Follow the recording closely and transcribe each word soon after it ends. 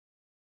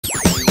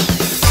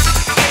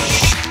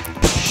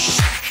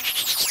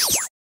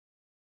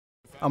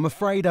I'm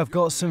afraid I've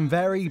got some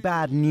very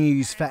bad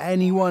news for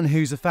anyone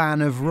who's a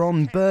fan of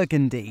Ron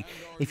Burgundy.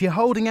 If you're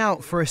holding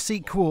out for a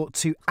sequel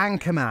to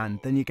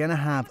Anchorman, then you're going to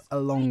have a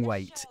long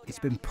wait. It's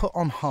been put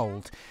on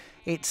hold.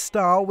 Its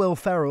star, Will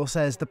Ferrell,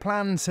 says the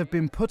plans have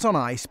been put on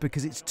ice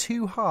because it's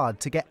too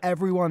hard to get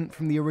everyone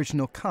from the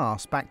original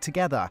cast back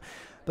together.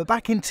 But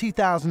back in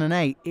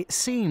 2008, it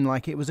seemed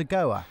like it was a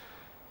goer.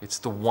 It's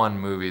the one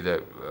movie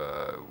that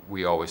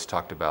we always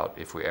talked about.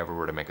 If we ever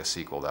were to make a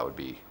sequel, that would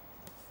be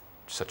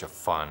such a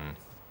fun,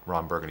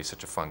 Ron Burgundy's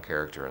such a fun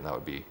character, and that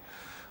would be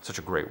such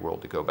a great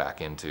world to go back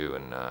into,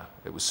 and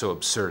it was so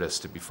absurdist,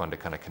 it'd be fun to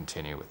kind of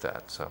continue with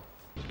that, so.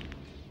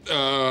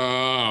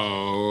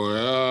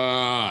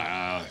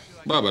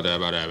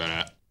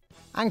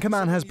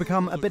 Anchorman has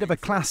become a bit of a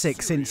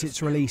classic since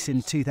its release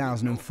in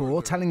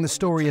 2004, telling the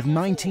story of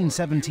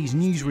 1970s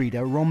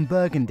newsreader Ron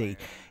Burgundy.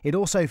 It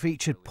also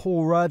featured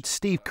Paul Rudd,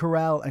 Steve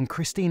Carell and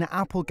Christina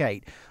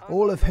Applegate,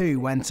 all of who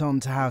went on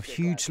to have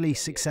hugely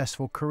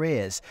successful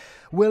careers.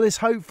 Will is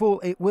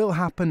hopeful it will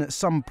happen at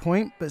some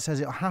point, but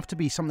says it'll have to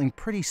be something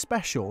pretty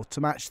special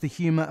to match the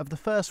humour of the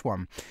first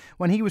one.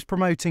 When he was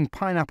promoting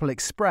Pineapple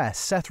Express,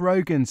 Seth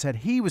Rogen said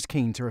he was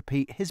keen to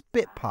repeat his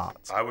bit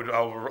part.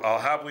 I'll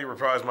happily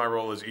reprise my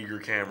role as eager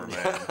cameraman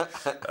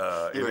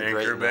in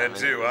Anchorman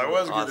too. I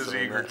was good as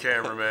eager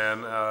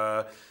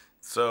cameraman.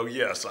 So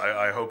yes,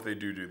 I hope they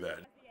do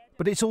that.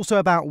 But it's also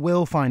about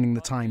Will finding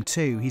the time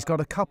too. He's got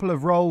a couple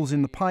of roles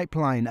in the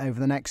pipeline over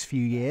the next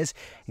few years,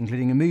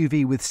 including a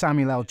movie with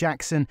Samuel L.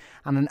 Jackson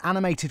and an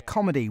animated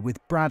comedy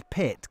with Brad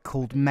Pitt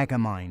called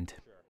Megamind.